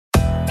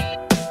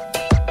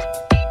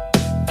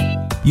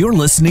You're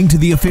listening to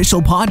the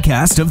official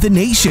podcast of the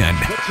nation.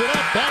 Puts it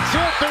up, that's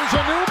it. There's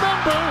a new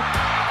member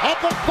of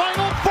the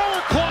Final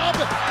Four Club,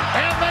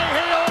 and they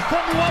hail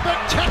from Lubbock,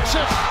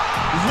 Texas.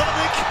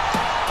 Lubbock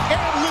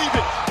and leave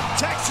it.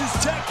 Texas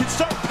Tech can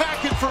start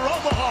packing for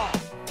Omaha.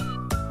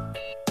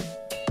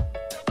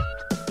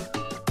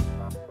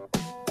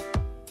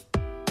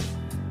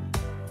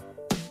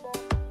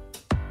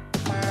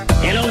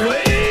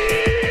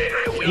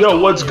 Yo,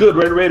 what's good,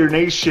 Red Raider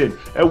Nation,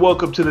 and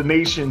welcome to the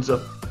nation's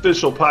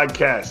official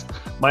podcast.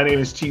 My name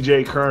is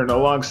TJ Kern,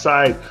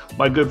 alongside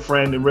my good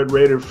friend and Red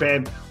Raider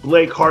fan,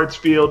 Blake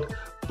Hartsfield.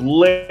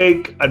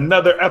 Blake,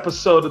 another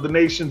episode of the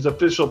nation's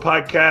official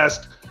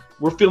podcast.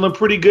 We're feeling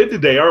pretty good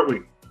today, aren't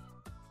we?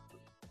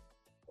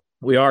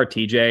 We are,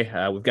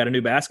 TJ. We've got a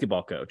new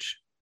basketball coach.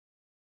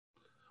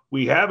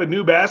 We have a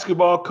new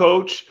basketball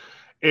coach,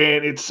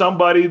 and it's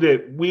somebody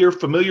that we are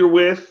familiar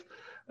with.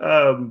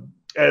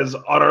 As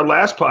on our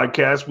last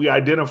podcast, we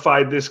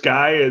identified this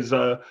guy as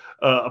a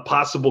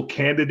possible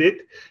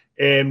candidate,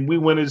 and we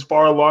went as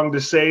far along to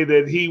say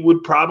that he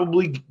would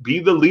probably be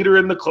the leader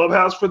in the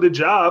clubhouse for the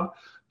job.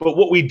 But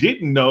what we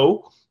didn't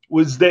know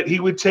was that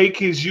he would take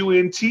his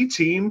UNT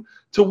team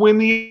to win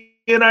the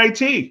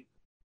NIT.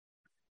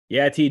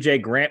 Yeah,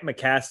 TJ, Grant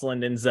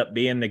McCasland ends up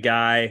being the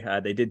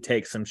guy. They did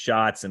take some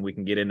shots, and we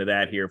can get into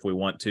that here if we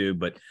want to,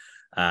 but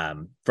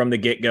from the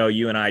get-go,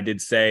 you and I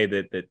did say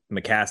that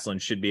McCasland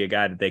should be a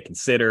guy that they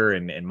consider,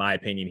 and in my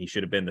opinion, he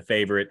should have been the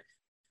favorite,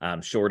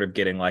 short of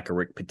getting like a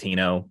Rick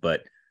Pitino,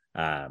 but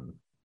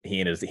he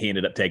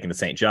ended up taking the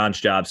St.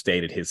 John's job,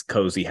 stayed at his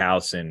cozy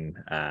house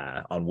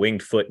on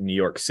Winged Foot in New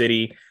York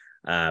City.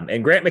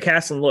 And Grant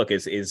McCasland, look,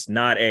 is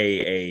not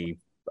a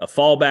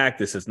fallback.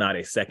 This is not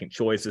a second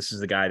choice. This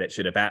is a guy that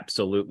should have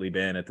absolutely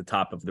been at the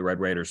top of the Red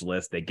Raiders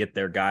list. They get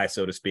their guy,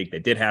 so to speak. They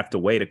did have to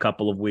wait a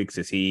couple of weeks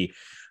as he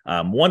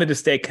wanted to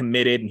stay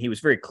committed, and he was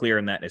very clear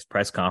in that in his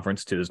press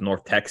conference to his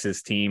North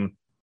Texas team.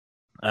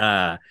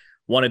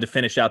 Wanted to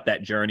finish out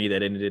that journey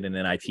that ended in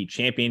an NIT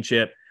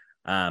championship.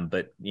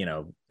 But, you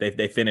know,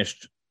 they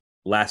finished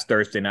last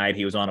Thursday night.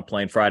 He was on a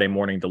plane Friday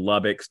morning to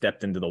Lubbock,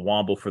 stepped into the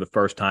Womble for the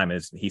first time,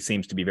 as he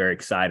seems to be very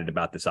excited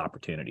about this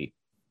opportunity.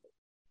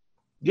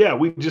 Yeah,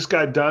 we just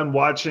got done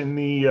watching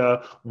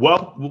the,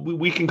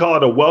 we can call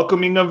it a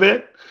welcoming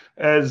event,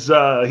 as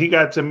he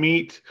got to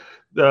meet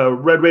the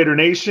Red Raider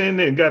Nation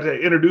and got to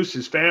introduce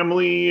his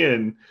family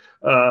and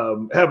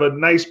have a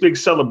nice big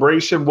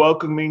celebration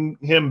welcoming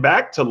him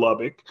back to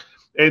Lubbock.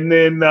 And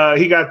then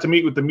he got to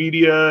meet with the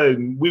media,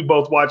 and we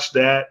both watched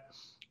that.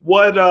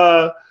 What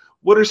are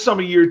some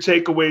of your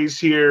takeaways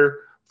here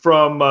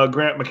from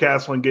Grant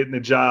McCasland getting the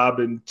job?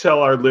 And tell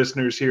our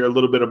listeners here a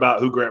little bit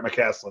about who Grant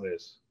McCasland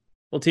is.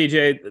 Well,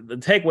 TJ, the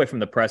takeaway from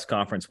the press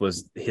conference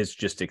was his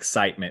just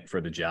excitement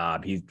for the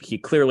job. He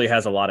clearly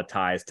has a lot of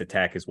ties to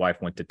Tech. His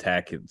wife went to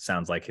Tech. It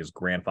sounds like his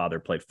grandfather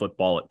played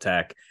football at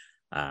Tech.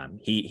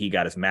 He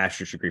got his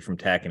master's degree from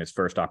Tech and his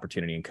first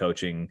opportunity in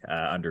coaching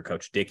under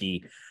Coach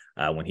Dickey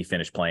when he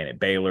finished playing at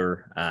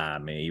Baylor.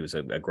 And he was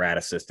a grad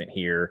assistant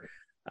here.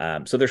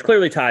 So there's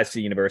clearly ties to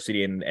the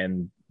university.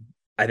 And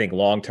I think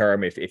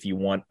long-term, if you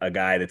want a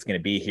guy that's going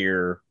to be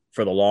here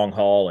for the long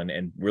haul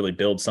and really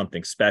build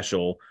something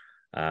special,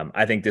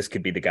 I think this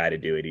could be the guy to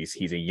do it.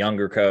 He's a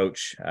younger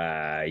coach.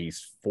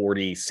 He's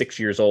 46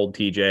 years old,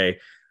 TJ.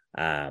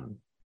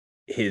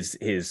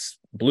 His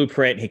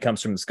blueprint, he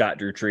comes from the Scott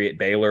Drew tree at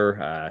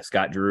Baylor.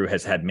 Scott Drew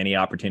has had many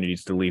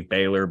opportunities to leave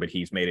Baylor, but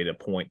he's made it a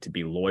point to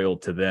be loyal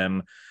to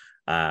them.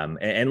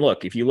 And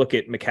look, if you look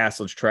at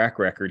McCasland's track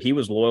record, he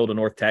was loyal to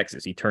North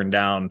Texas. He turned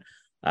down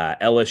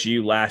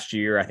LSU last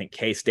year. I think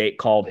K-State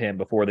called him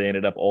before they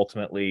ended up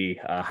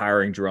ultimately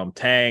hiring Jerome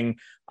Tang.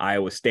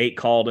 Iowa State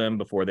called him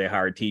before they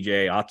hired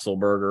TJ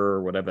Otzelberger,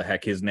 or whatever the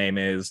heck his name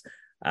is.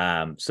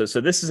 So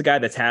this is a guy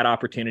that's had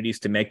opportunities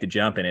to make the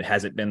jump, and it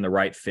hasn't been the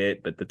right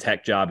fit, but the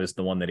Tech job is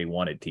the one that he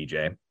wanted,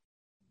 TJ.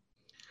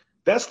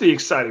 That's the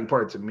exciting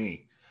part to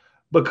me,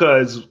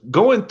 because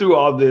going through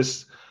all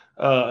this,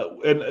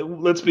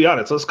 and let's be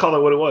honest, let's call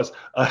it what it was,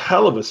 a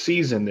hell of a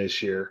season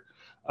this year.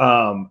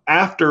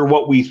 After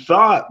what we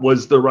thought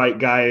was the right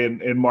guy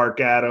in Mark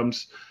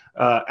Adams,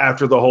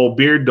 after the whole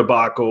Beard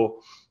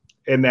debacle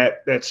and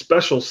that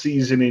special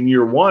season in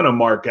year one of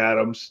Mark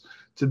Adams,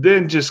 to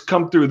then just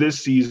come through this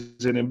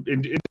season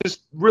and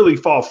just really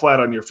fall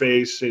flat on your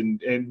face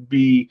and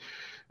be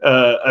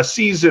a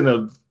season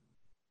of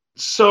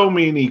so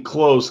many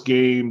close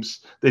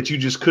games that you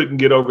just couldn't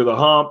get over the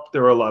hump.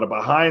 There were a lot of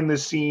behind the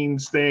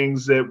scenes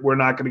things that we're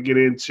not going to get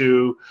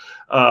into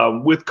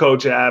with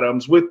Coach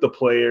Adams, with the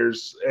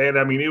players. And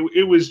I mean,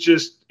 it was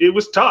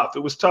tough.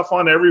 It was tough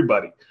on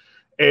everybody.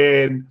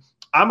 And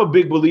I'm a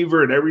big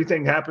believer in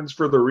everything happens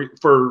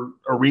for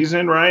a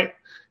reason, right?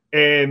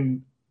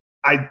 And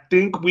I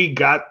think we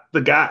got the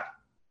guy.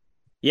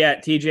 Yeah,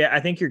 TJ, I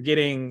think you're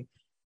getting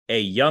a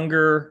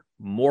younger,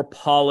 more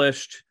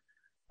polished,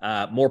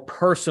 more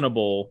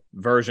personable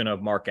version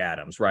of Mark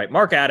Adams, right?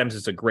 Mark Adams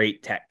is a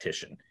great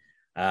tactician.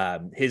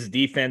 His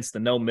defense, the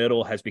no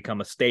middle, has become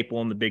a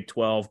staple in the Big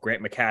 12.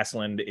 Grant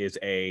McCasland is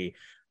a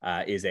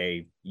is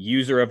a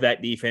user of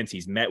that defense.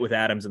 He's met with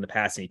Adams in the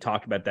past, and he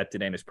talked about that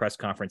today in his press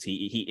conference.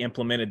 He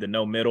implemented the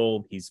no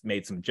middle. He's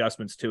made some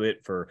adjustments to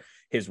it for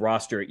his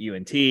roster at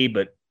UNT,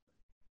 but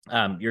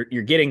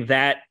you're getting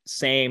that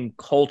same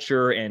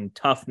culture and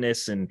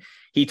toughness. And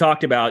he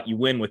talked about you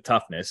win with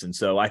toughness. And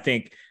so I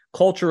think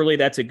culturally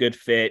that's a good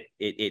fit.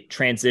 It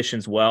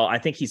transitions well. I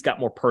think he's got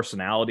more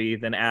personality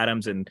than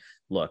Adams. And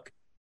look,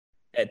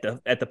 at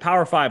the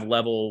Power 5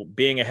 level,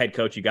 being a head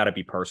coach, you got to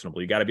be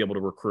personable. You got to be able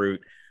to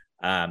recruit.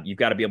 You've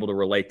got to be able to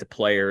relate to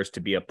players,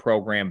 to be a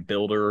program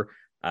builder,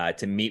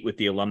 to meet with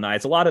the alumni.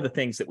 It's a lot of the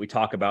things that we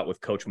talk about with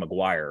Coach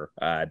McGuire,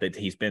 that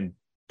he's been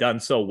done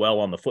so well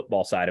on the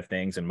football side of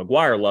things. And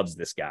McGuire loves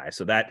this guy.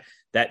 So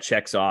that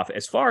checks off.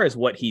 As far as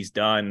what he's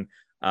done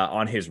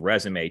on his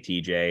resume,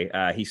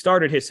 TJ, he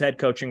started his head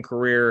coaching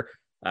career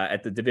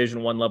at the Division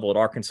I level at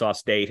Arkansas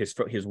State.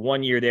 His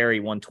 1 year there, he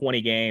won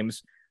 20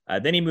 games.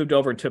 Then he moved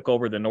over and took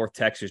over the North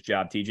Texas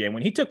job, TJ. And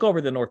when he took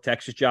over the North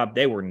Texas job,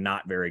 they were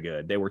not very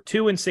good. They were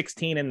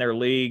 2-16 in their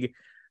league,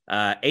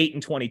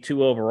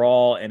 8-22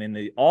 overall. And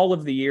in all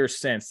of the years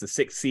since, the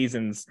 6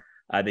 seasons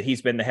that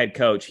he's been the head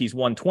coach, he's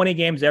won 20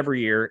 games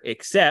every year,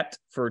 except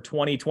for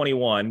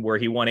 2021, where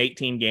he won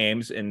 18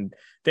 games and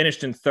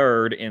finished in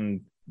third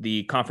in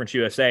the Conference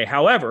USA.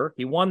 However,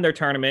 he won their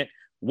tournament,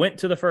 went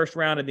to the first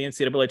round of the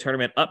NCAA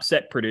tournament,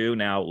 upset Purdue.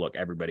 Now, look,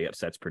 everybody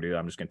upsets Purdue.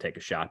 I'm just going to take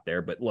a shot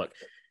there. But look,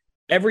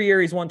 every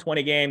year he's won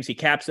 20 games. He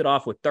caps it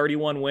off with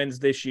 31 wins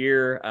this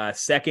year,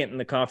 second in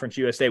the Conference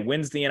USA,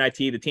 wins the NIT.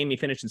 The team he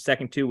finished in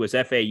second to was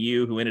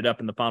FAU, who ended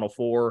up in the Final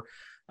Four.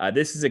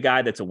 This is a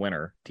guy that's a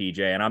winner,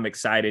 TJ, and I'm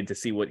excited to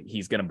see what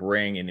he's going to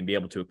bring and be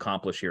able to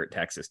accomplish here at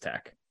Texas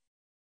Tech.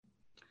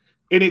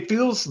 And it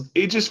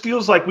just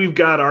feels like we've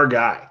got our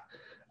guy.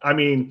 I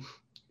mean,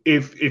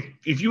 if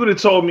you would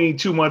have told me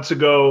 2 months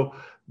ago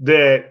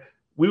that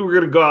we were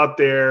going to go out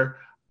there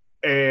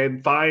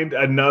and find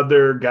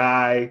another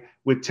guy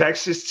with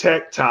Texas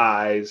Tech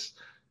ties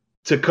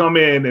to come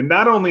in and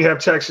not only have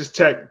Texas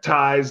Tech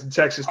ties and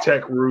Texas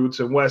Tech roots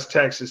and West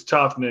Texas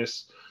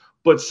toughness,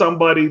 but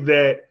somebody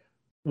that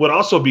would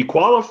also be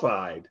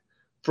qualified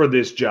for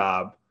this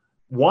job,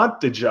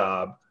 want the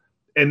job,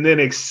 and then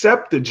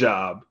accept the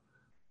job.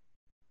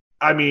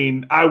 I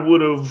mean,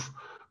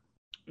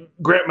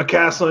 Grant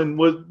McCasland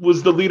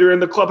was the leader in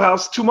the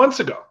clubhouse 2 months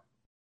ago.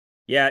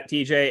 Yeah,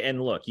 TJ,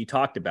 and look, you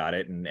talked about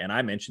it, and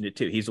I mentioned it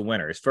too. He's a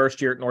winner. His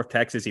first year at North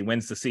Texas, he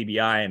wins the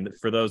CBI, and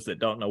for those that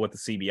don't know what the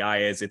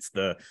CBI is, it's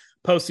the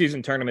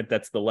postseason tournament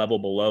that's the level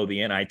below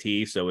the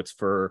NIT, so it's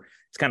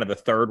kind of the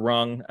third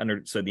rung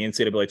under. So the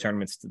NCAA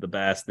tournament's the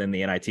best, then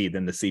the NIT,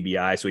 then the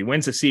CBI. So he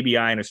wins the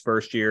CBI in his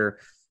first year,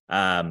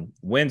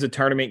 wins a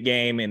tournament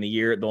game in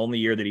the only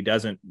year that he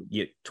doesn't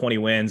get 20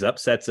 wins,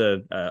 upsets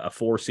a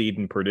 4 seed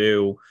in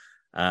Purdue,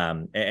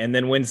 and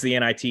then wins the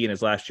NIT in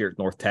his last year at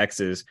North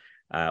Texas.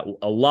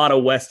 A lot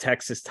of West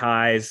Texas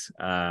ties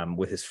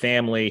with his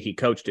family. He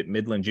coached at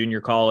Midland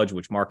Junior College,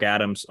 which Mark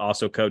Adams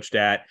also coached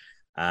at.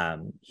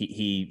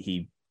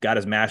 He got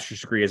his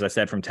master's degree, as I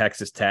said, from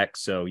Texas Tech.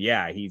 So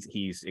yeah,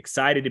 he's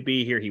excited to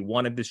be here. He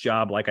wanted this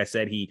job. Like I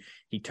said, he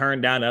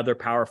turned down other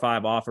Power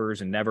 5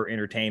 offers and never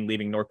entertained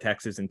leaving North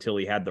Texas until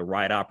he had the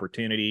right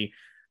opportunity.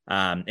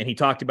 And he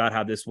talked about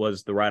how this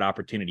was the right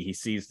opportunity. He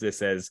sees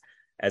this as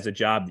a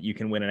job that you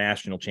can win a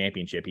national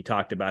championship. He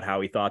talked about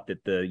how he thought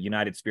that the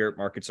United Spirit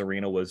Markets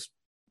Arena was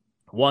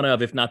one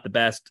of, if not the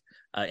best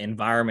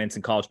environments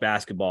in college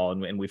basketball.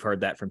 And we've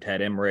heard that from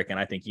Ted Emmerich. And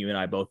I think you and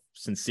I both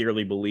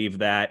sincerely believe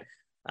that.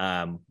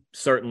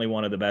 Certainly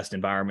one of the best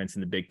environments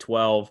in the Big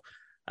 12.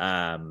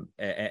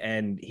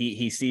 And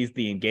he sees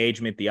the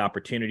engagement, the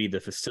opportunity, the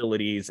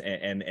facilities,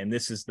 and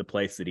this is the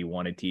place that he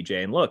wanted,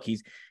 TJ. And look,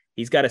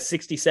 he's got a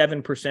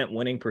 67%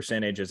 winning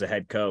percentage as a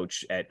head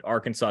coach at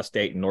Arkansas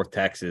State and North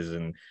Texas.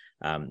 And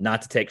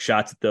not to take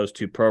shots at those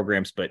two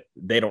programs, but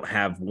they don't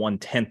have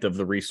 1/10 of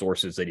the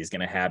resources that he's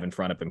going to have in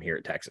front of him here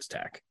at Texas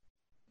Tech.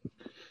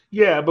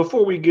 Yeah,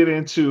 before we get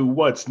into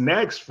what's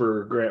next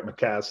for Grant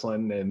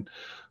McCasland and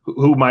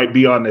who might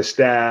be on the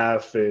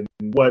staff and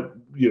what,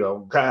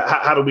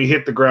 how do we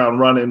hit the ground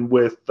running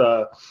with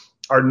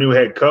our new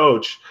head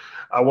coach,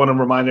 I want to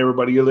remind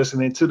everybody you're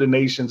listening to the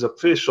nation's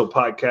official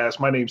podcast.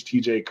 My name's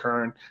TJ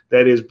Kern.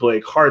 That is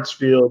Blake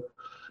Hartsfield.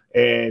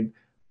 And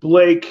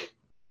Blake,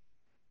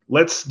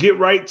 let's get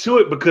right to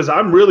it because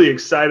I'm really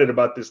excited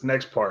about this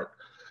next part.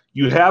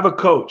 You have a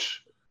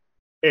coach,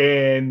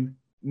 and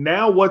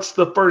now what's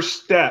the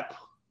first step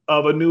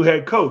of a new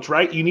head coach,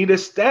 right? You need a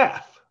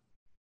staff.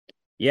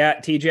 Yeah,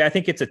 TJ, I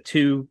think it's a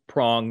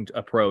 2-pronged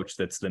approach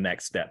that's the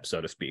next step,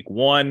 so to speak.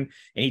 One, and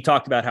he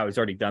talked about how he's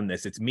already done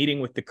this, it's meeting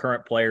with the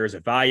current players,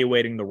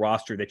 evaluating the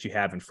roster that you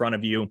have in front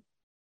of you,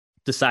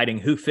 deciding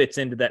who fits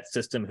into that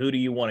system, who do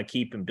you want to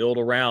keep and build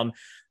around,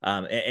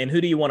 and who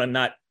do you want to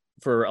not,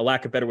 for a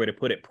lack of a better way to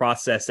put it,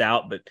 process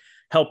out, but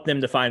help them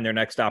to find their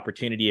next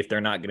opportunity if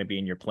they're not going to be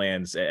in your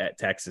plans at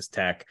Texas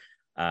Tech.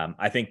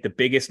 I think the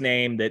biggest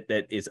name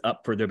that is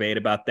up for debate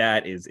about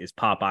that is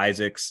Pop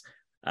Isaacs.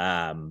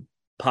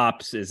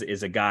 Pops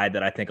is a guy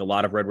that I think a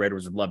lot of Red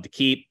Raiders would love to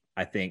keep.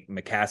 I think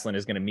McCasland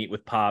is going to meet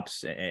with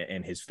Pops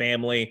and his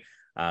family,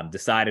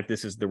 decide if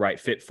this is the right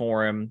fit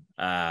for him.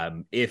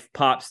 If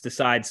Pops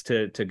decides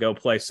to go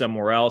play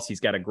somewhere else, he's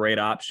got a great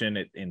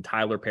option in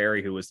Tyler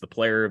Perry, who was the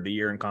player of the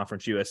year in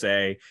Conference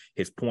USA,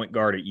 his point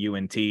guard at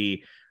UNT.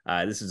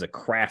 This is a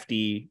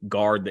crafty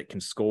guard that can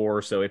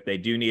score. So if they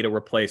do need a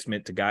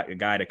replacement a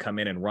guy to come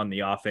in and run the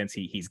offense,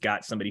 he's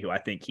got somebody who I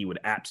think he would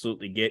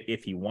absolutely get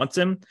if he wants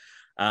him.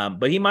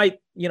 But he might,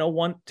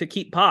 want to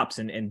keep Pops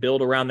and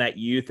build around that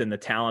youth and the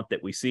talent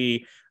that we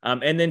see.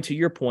 And then to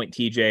your point,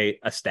 TJ,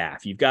 a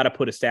staff. You've got to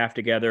put a staff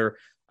together.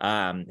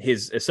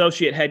 His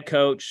associate head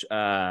coach,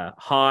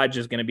 Hodge,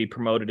 is going to be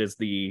promoted as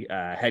the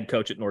head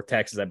coach at North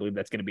Texas. I believe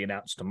that's going to be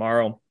announced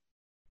tomorrow.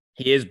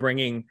 He is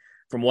bringing,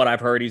 from what I've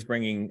heard, he's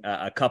bringing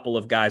a couple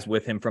of guys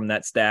with him from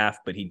that staff,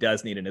 but he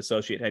does need an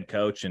associate head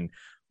coach. And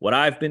what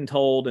I've been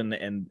told and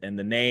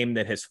the name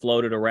that has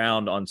floated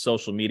around on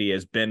social media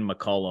is Ben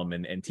McCollum.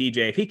 And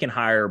TJ, if he can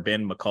hire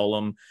Ben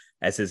McCollum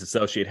as his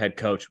associate head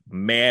coach,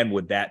 man,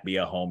 would that be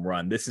a home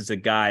run. This is a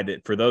guy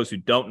that, for those who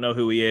don't know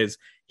who he is,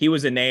 he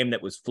was a name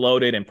that was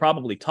floated and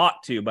probably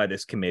talked to by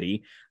this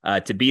committee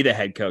to be the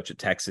head coach at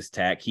Texas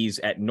Tech. He's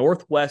at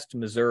Northwest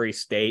Missouri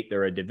State.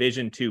 They're a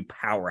Division II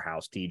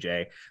powerhouse,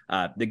 TJ.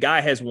 The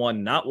guy has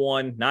won not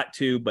one, not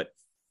two, but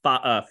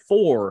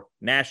 4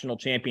 national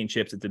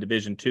championships at the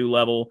Division II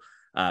level,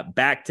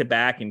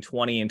 back-to-back in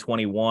 20 and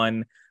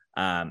 21.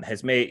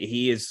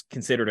 He is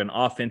considered an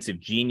offensive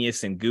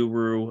genius and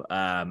guru.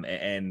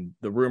 And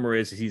the rumor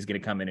is he's going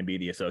to come in and be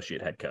the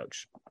associate head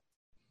coach.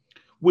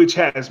 Which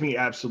has me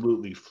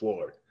absolutely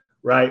floored,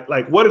 right?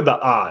 Like, what are the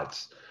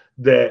odds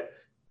that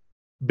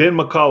Ben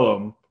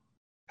McCollum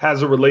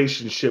has a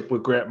relationship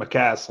with Grant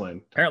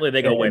McCasland? Apparently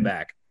they go way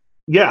back.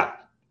 Yeah.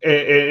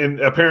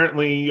 And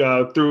apparently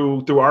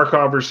through our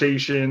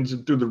conversations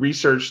and through the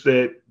research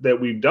that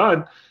we've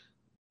done,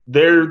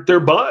 they're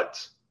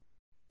buds.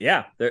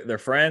 Yeah, they're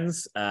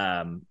friends.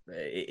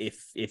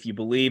 If you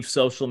believe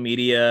social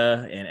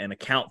media and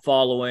account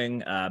following,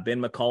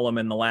 Ben McCollum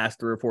in the last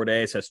 3 or 4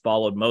 days has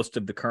followed most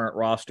of the current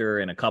roster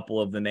and a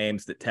couple of the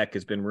names that Tech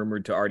has been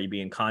rumored to already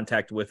be in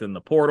contact with in the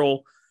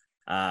portal.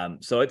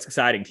 So it's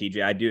exciting,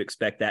 TJ. I do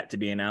expect that to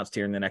be announced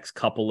here in the next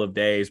couple of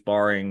days,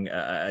 barring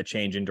a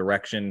change in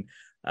direction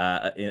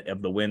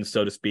of the wind,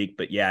 so to speak.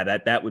 But yeah,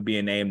 that would be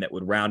a name that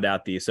would round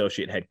out the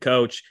associate head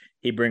coach.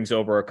 He brings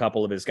over a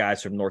couple of his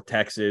guys from North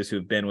Texas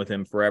who've been with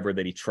him forever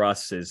that he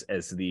trusts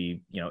as the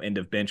end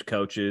of bench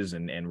coaches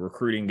and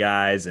recruiting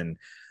guys. And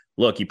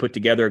look, you put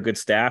together a good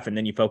staff, and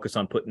then you focus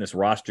on putting this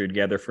roster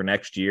together for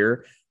next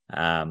year.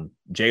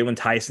 Jalen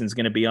Tyson's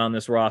going to be on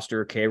this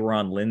roster.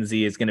 Kayron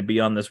Lindsey is going to be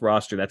on this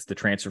roster. That's the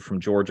transfer from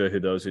Georgia,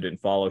 those who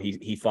didn't follow.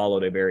 He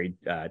followed a very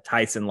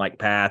Tyson-like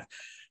path.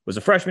 Was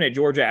a freshman at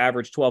Georgia,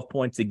 averaged 12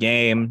 points a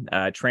game,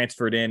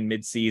 transferred in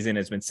midseason,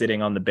 has been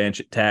sitting on the bench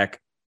at Tech.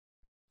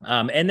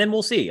 And then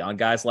we'll see on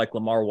guys like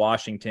Lamar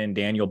Washington,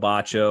 Daniel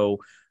Bacho,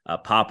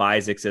 Pop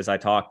Isaacs, as I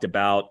talked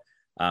about.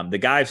 The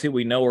guys who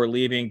we know are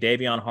leaving,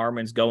 Davion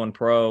Harmon's going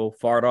pro.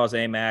 Fardaws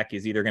Aimaq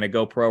is either going to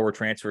go pro or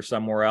transfer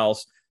somewhere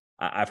else.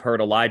 I've heard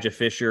Elijah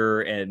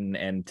Fisher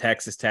and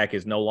Texas Tech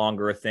is no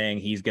longer a thing.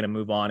 He's going to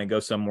move on and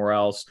go somewhere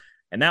else.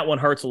 And that one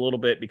hurts a little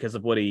bit because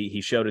of what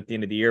he showed at the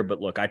end of the year. But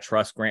look, I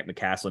trust Grant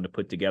McCasland to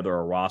put together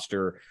a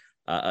roster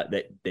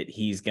that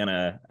he's going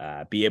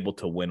to be able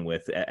to win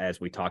with. As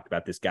we talked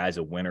about, this guy's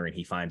a winner and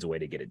he finds a way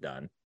to get it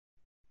done.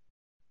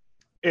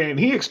 And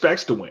he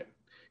expects to win.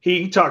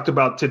 He talked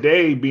about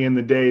today being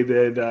the day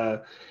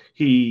that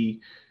he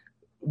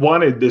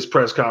wanted this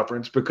press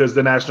conference because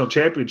the national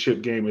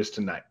championship game is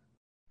tonight.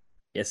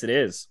 Yes, it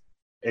is.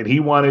 And he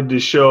wanted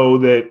to show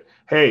that,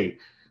 hey,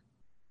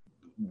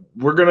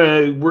 we're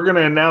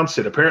gonna announce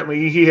it.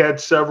 Apparently, he had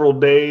several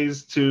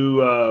days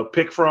to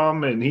pick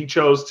from, and he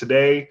chose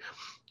today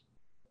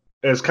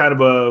as kind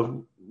of a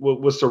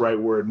what's the right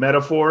word?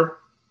 Metaphor?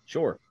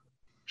 Sure.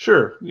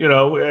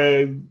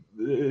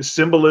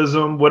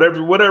 Symbolism,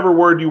 whatever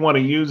word you want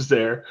to use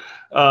there.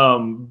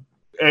 Being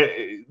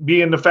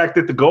the fact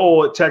that the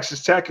goal at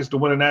Texas Tech is to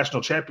win a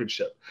national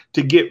championship,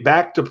 to get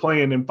back to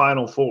playing in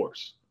Final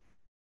Fours.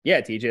 Yeah,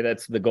 TJ,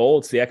 that's the goal.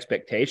 It's the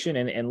expectation.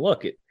 And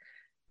look,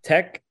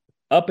 Tech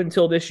up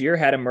until this year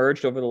had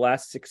emerged over the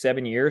last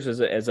 6-7 years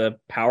as a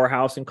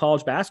powerhouse in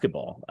college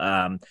basketball.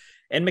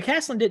 And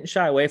McCasland didn't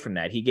shy away from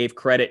that. He gave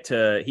credit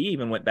he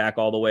even went back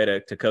all the way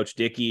to Coach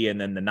Dickey and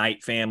then the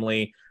Knight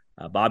family.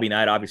 Bobby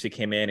Knight obviously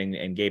came in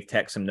and gave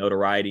Tech some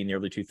notoriety in the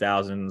early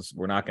 2000s.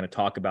 We're not going to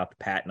talk about the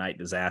Pat Knight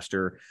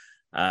disaster.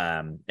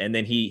 And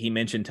then he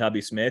mentioned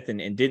Tubby Smith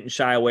and didn't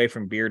shy away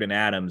from Beard and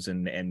Adams.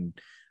 And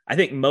I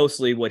think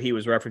mostly what he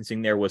was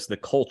referencing there was the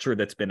culture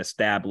that's been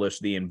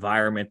established, the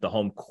environment, the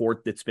home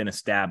court that's been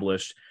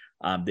established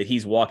that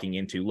he's walking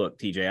into. Look,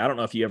 TJ, I don't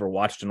know if you ever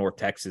watched a North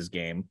Texas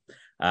game,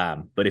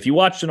 but if you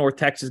watched a North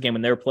Texas game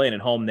when they were playing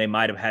at home, they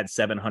might have had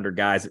 700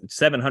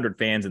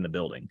 fans in the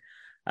building.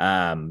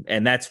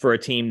 And that's for a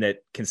team that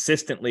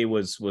consistently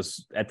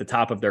was at the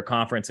top of their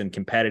conference and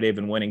competitive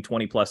and winning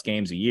 20 plus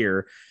games a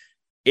year.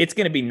 it's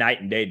going to be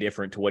night and day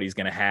different to what he's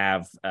going to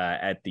have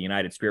at the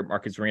United Spirit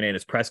Markets Arena. In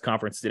his press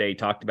conference today, he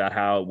talked about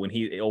how when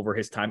over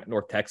his time at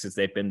North Texas,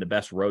 they've been the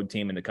best road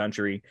team in the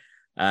country.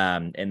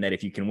 And that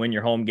if you can win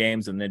your home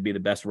games and then be the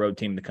best road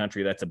team in the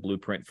country, that's a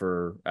blueprint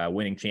for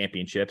winning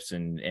championships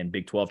and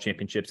Big 12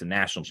 championships and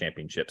national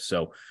championships.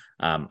 So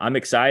I'm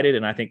excited,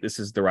 and I think this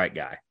is the right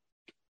guy.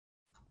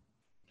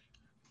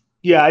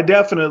 Yeah, I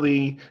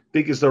definitely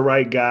think it's the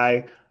right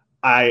guy.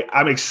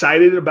 I'm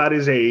excited about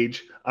his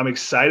age. I'm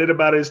excited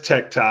about his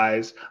tech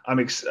ties. I'm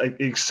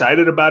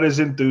excited about his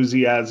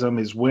enthusiasm,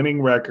 his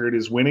winning record,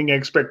 his winning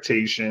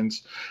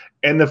expectations,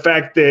 and the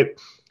fact that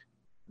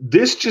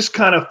this just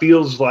kind of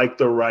feels like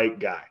the right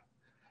guy.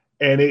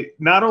 And it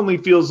not only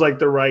feels like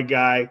the right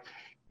guy,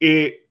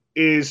 it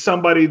is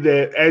somebody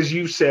that, as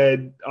you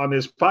said on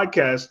this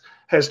podcast,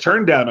 has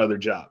turned down other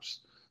jobs.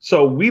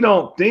 So we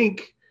don't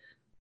think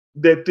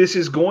that this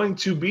is going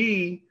to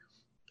be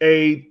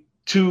a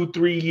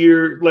 2-3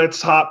 year,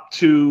 let's hop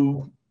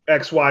to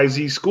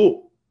XYZ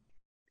school.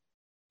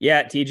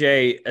 Yeah,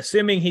 TJ,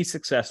 assuming he's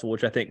successful,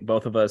 which I think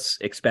both of us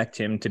expect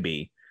him to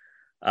be,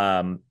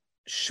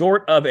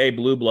 short of a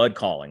blue blood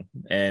calling,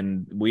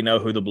 and we know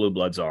who the blue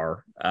bloods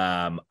are,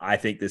 I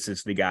think this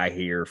is the guy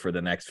here for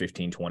the next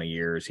 15, 20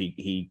 years.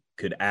 He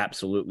could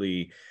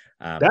absolutely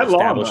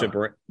establish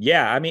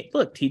Yeah, I mean,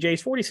 look,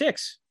 TJ's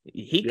 46.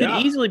 He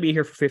could easily be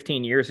here for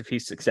 15 years if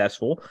he's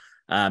successful.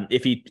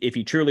 If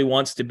he truly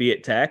wants to be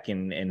at Tech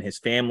and his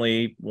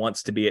family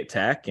wants to be at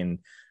Tech, and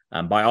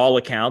by all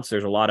accounts,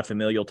 there's a lot of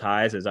familial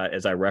ties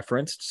as I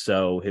referenced.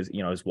 So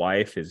his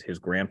wife, his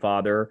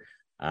grandfather,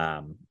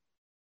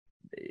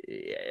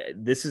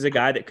 this is a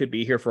guy that could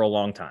be here for a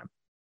long time.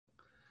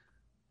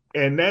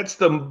 And that's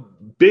the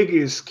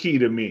biggest key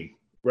to me,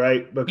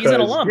 right? Because he's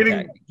an alum.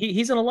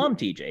 He's an alum,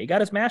 TJ. He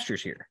got his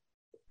master's here.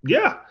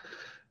 Yeah.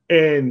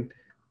 And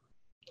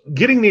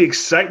getting the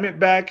excitement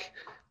back,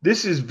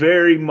 this is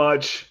very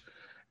much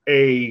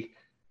a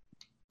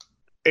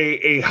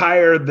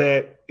hire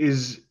that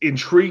is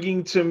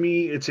intriguing to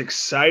me. It's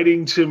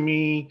exciting to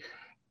me.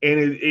 And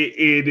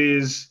it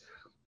is,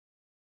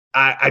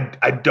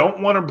 I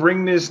don't want to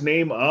bring this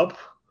name up,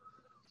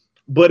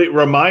 but it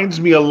reminds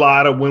me a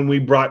lot of when we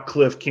brought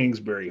Cliff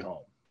Kingsbury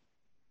home,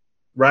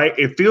 right?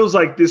 It feels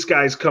like this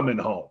guy's coming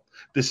home.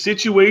 The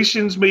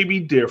situations may be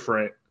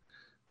different,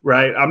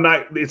 right?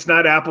 It's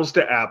not apples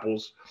to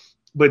apples,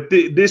 but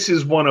this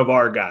is one of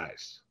our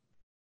guys.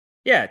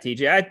 Yeah,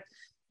 TJ,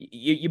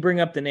 you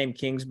bring up the name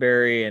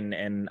Kingsbury,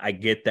 and I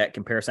get that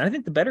comparison. I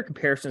think the better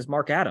comparison is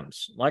Mark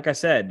Adams. Like I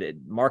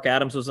said, Mark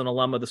Adams was an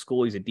alum of the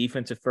school. He's a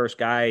defensive first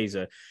guy. He's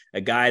a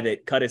guy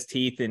that cut his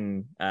teeth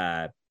in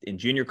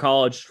junior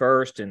college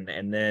first,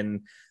 and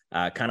then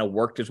kind of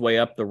worked his way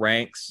up the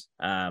ranks.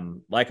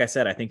 Like I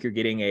said, I think you're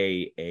getting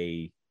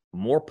a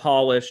more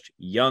polished,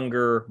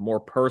 younger, more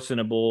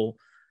personable,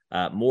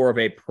 more of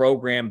a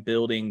program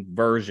building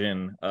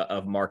version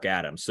of Mark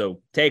Adams.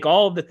 So take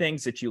all of the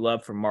things that you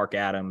love from Mark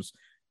Adams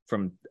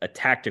from a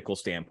tactical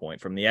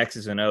standpoint, from the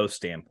X's and O's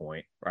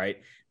standpoint, right?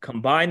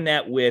 Combine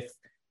that with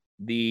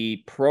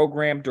the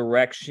program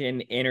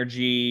direction,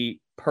 energy,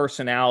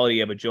 personality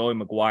of a Joey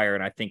McGuire,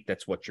 and I think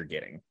that's what you're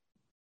getting.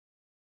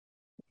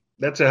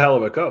 That's a hell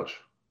of a coach.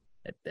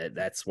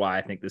 That's why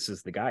I think this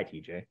is the guy,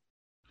 TJ.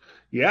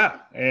 Yeah,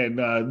 and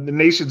the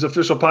Nation's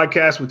official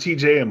podcast with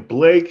TJ and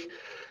Blake.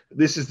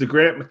 This is the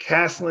Grant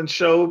McCasland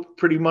show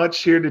pretty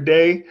much here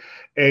today.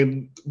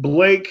 And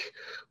Blake,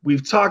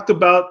 we've talked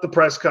about the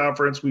press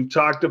conference. We've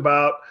talked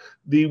about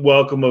the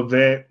welcome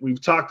event.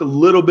 We've talked a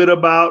little bit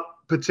about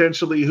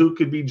potentially who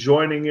could be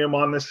joining him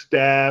on the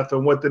staff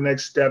and what the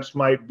next steps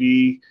might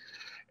be.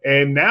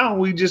 And now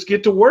we just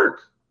get to work.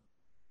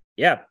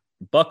 Yeah,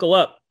 buckle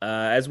up.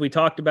 As we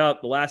talked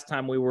about the last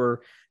time we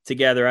were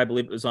together, I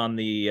believe it was on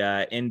the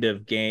end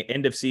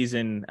of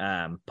season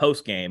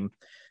post game,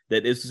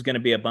 that this is going to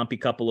be a bumpy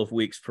couple of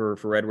weeks for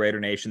Red Raider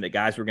Nation, that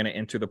guys were going to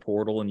enter the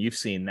portal, and you've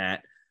seen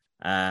that.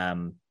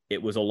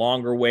 It was a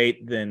longer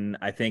wait than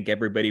I think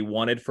everybody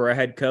wanted for a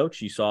head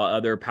coach. You saw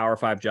other Power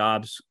 5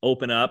 jobs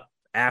open up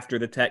after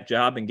the Tech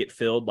job and get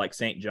filled, like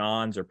St.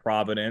 John's or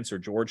Providence or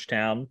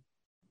Georgetown.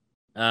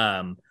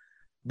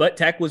 But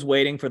Tech was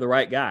waiting for the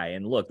right guy.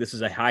 And look, this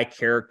is a high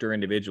character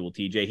individual,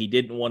 TJ.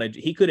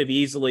 He could have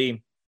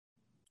easily,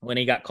 when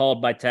he got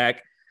called by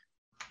Tech,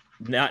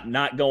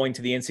 not going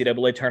to the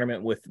NCAA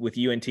tournament with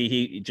UNT,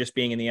 he just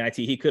being in the NIT,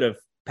 he could have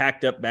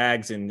packed up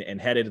bags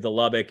and headed to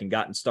Lubbock and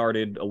gotten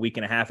started a week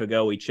and a half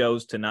ago. He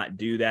chose to not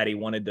do that. He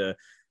wanted to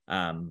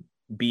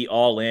be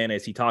all in,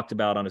 as he talked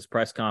about on his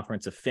press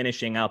conference, of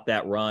finishing out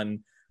that run.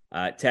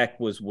 Tech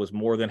was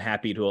more than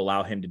happy to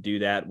allow him to do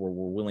that. We're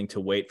willing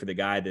to wait for the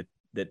guy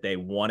that they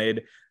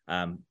wanted.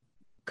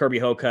 Kirby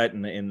Hocutt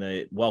in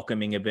the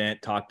welcoming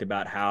event talked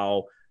about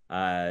how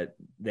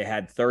they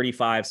had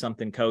 35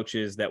 something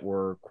coaches that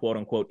were quote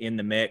unquote in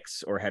the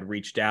mix or had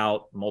reached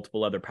out,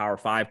 multiple other Power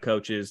 5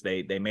 coaches.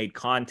 They made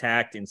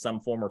contact in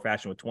some form or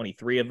fashion with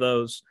 23 of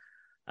those.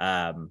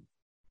 Some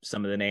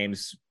of the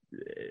names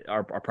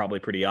are probably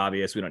pretty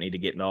obvious. We don't need to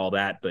get into all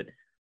that, but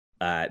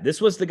this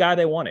was the guy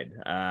they wanted.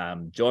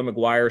 Joey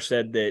McGuire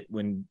said that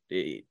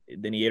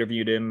then he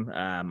interviewed him.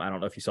 I don't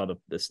know if you saw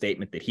the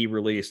statement that he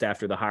released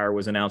after the hire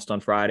was announced on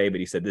Friday, but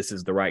he said this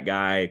is the right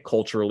guy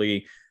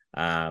culturally.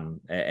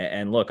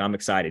 And look, I'm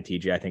excited,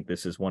 TJ. I think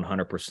this is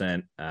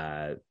 100%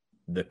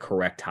 the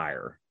correct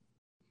hire.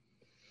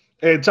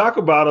 And talk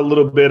about a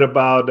little bit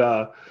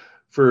about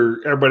for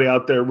everybody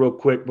out there real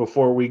quick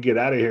before we get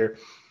out of here,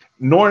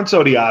 Lawrence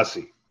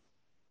Odiasi.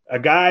 A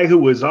guy who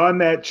was on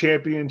that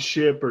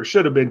championship or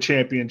should have been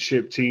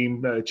championship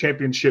team,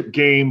 championship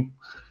game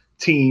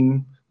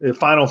team, the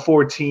Final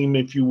Four team,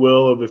 if you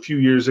will, of a few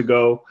years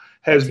ago,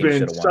 has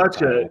been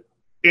such an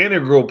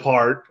integral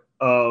part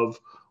of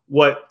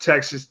what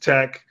Texas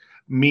Tech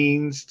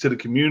means to the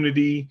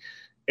community.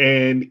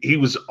 And he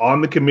was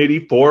on the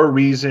committee for a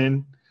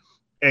reason.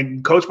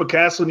 And Coach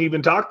McCasland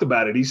even talked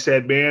about it. He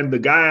said, man, the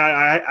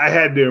guy I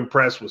had to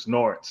impress was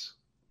Lawrence.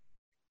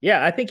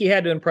 Yeah, I think he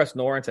had to impress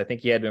Lawrence. I think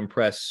he had to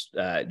impress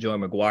Joey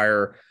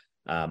McGuire.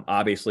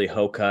 Obviously,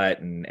 Hokut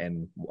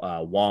and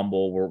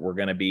Womble were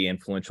going to be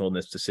influential in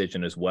this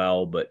decision as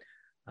well. But,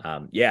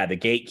 the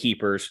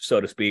gatekeepers, so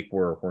to speak,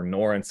 were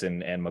Lawrence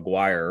and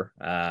McGuire.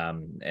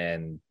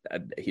 And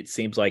it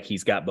seems like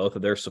he's got both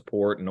of their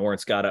support.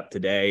 Lawrence got up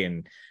today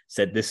and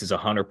said this is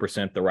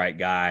 100% the right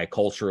guy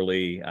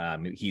culturally.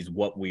 He's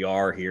what we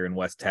are here in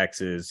West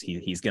Texas.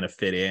 He's going to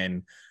fit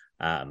in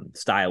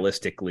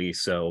stylistically.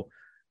 So,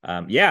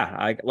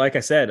 like I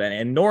said,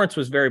 and Lawrence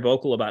was very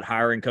vocal about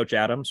hiring Coach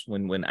Adams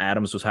when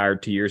Adams was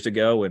hired 2 years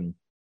ago. And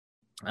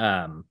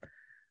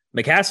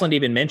McCasland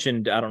even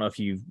mentioned, I don't know if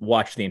you've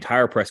watched the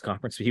entire press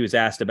conference, but he was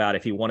asked about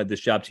if he wanted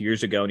this job 2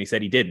 years ago, and he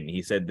said he didn't.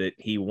 He said that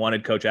he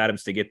wanted Coach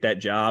Adams to get that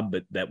job,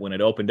 but that when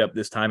it opened up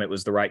this time, it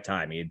was the right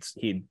time.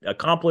 He'd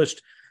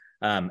accomplished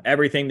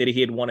everything that he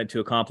had wanted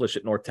to accomplish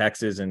at North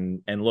Texas.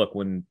 And look,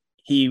 when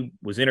he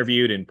was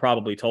interviewed and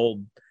probably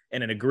told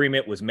and an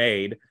agreement was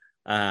made,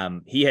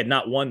 he had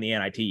not won the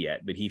NIT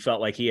yet, but he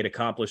felt like he had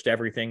accomplished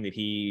everything that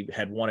he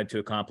had wanted to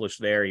accomplish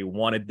there. He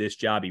wanted this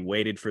job. He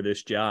waited for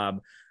this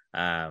job.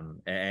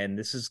 And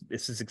this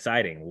is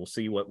exciting. We'll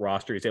see what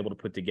roster he's able to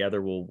put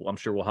together. I'm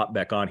sure we'll hop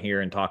back on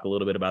here and talk a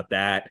little bit about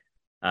that.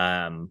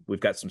 We've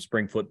got some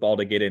spring football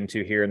to get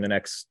into here in the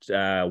next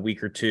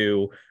week or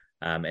two.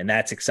 And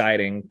that's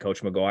exciting.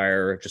 Coach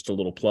McGuire, just a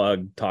little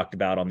plug, talked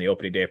about on the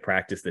opening day of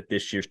practice that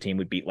this year's team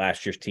would beat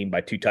last year's team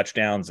by 2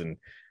 touchdowns. And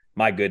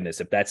my goodness,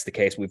 if that's the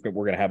case, we're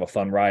going to have a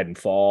fun ride in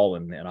fall,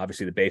 and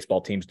obviously the baseball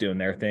team's doing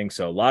their thing.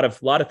 So a lot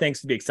of things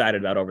to be excited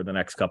about over the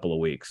next couple of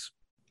weeks.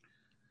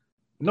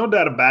 No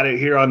doubt about it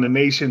here on the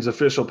Nation's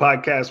official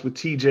podcast with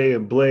TJ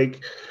and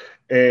Blake.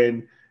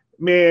 And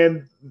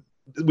man,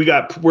 we'll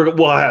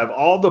have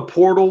all the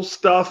portal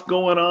stuff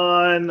going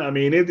on. I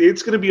mean,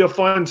 it's going to be a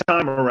fun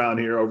time around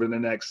here over the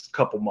next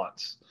couple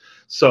months.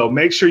 So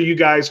make sure you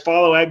guys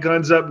follow at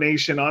Guns Up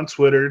Nation on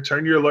Twitter,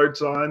 turn your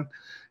alerts on.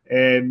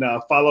 And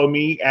follow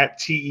me at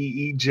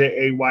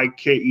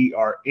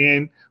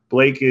TEEJAYKERN.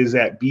 Blake is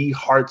at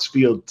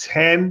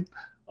BHartsfield10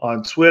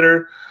 on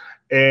Twitter.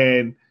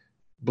 And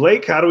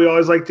Blake, how do we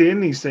always like to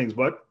end these things,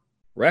 bud?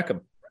 Wreck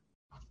 'em.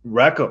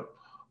 Wreck 'em.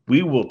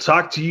 We will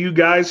talk to you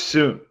guys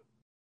soon.